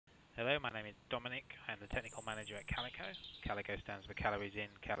Hello, my name is Dominic. I'm the Technical Manager at Calico. Calico stands for Calories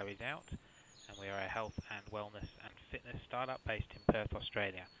In, Calories Out, and we are a health and wellness and fitness startup based in Perth,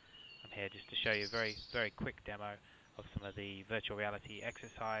 Australia. I'm here just to show you a very quick demo of some of the virtual reality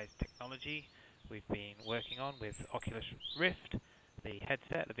exercise technology we've been working on with Oculus Rift, the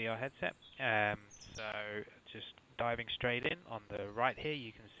headset, the VR headset. So just diving straight in, on the right here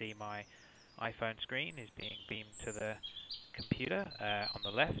you can see my iPhone screen is being beamed to the computer. On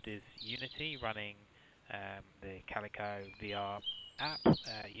the left is Unity running the Calico VR app,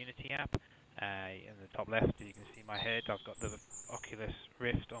 Unity app. In the top left you can see my head. I've got the Oculus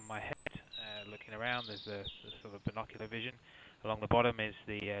Rift on my head, looking around. There's the sort of binocular vision. Along the bottom is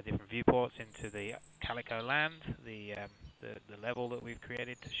the different viewports into the Calico land, the level that we've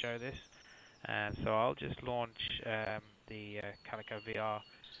created to show this. So I'll just launch the Calico VR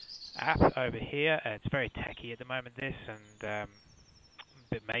app over here. It's very techy at the moment, this, and a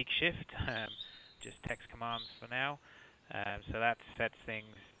bit makeshift, just text commands for now. So that sets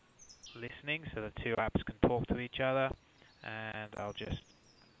things listening, so the two apps can talk to each other. And I'll just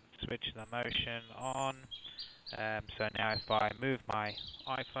switch the motion on. So now if I move my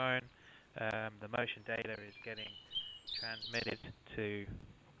iPhone, the motion data is getting transmitted to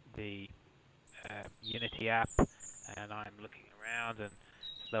the Unity app, and I'm looking around, and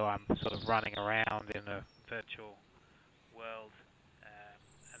though I'm sort of running around in a virtual world.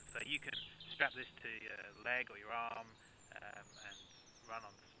 And so you can strap this to your leg or your arm and run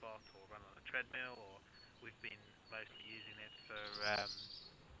on the spot or run on a treadmill, or we've been mostly using it for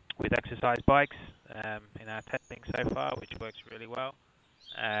with exercise bikes in our testing so far, which works really well.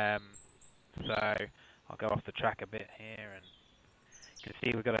 So I'll go off the track a bit here, and you can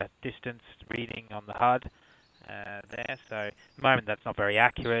see we've got a distance reading on the HUD there. So at the moment that's not very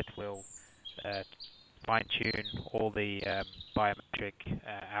accurate. We'll fine-tune all the biometric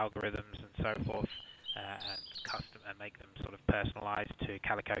algorithms and so forth, and make them sort of personalized to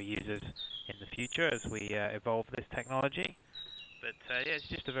Calico users in the future as we evolve this technology. But yeah, it's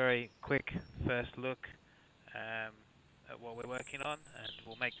just a very quick first look at what we're working on, and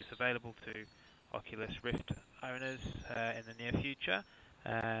we'll make this available to Oculus Rift owners in the near future.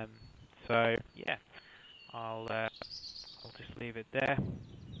 So yeah, I'll just leave it there.